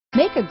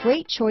Make a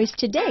great choice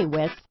today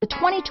with the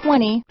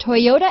 2020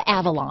 Toyota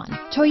Avalon.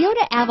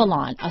 Toyota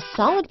Avalon, a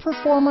solid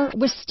performer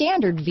with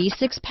standard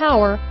V6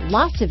 power,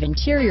 lots of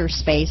interior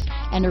space,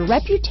 and a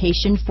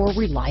reputation for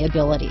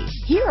reliability.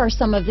 Here are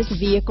some of this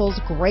vehicle's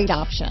great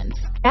options: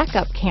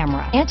 backup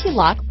camera,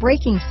 anti-lock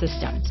braking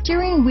system,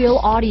 steering wheel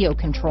audio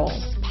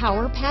controls,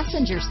 power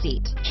passenger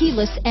seat,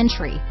 keyless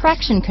entry,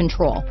 traction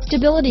control,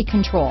 stability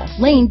control,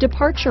 lane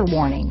departure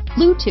warning,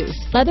 Bluetooth,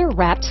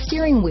 leather-wrapped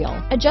steering wheel,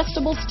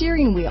 adjustable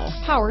steering wheel,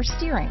 power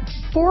steering,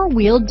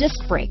 four-wheel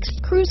disc brakes,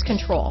 cruise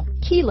control,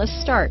 keyless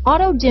start,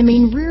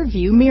 auto-dimming rear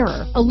view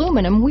mirror,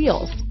 aluminum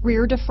wheels,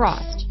 rear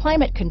defrost,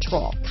 climate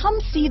control. Come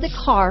see the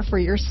car for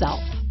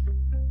yourself.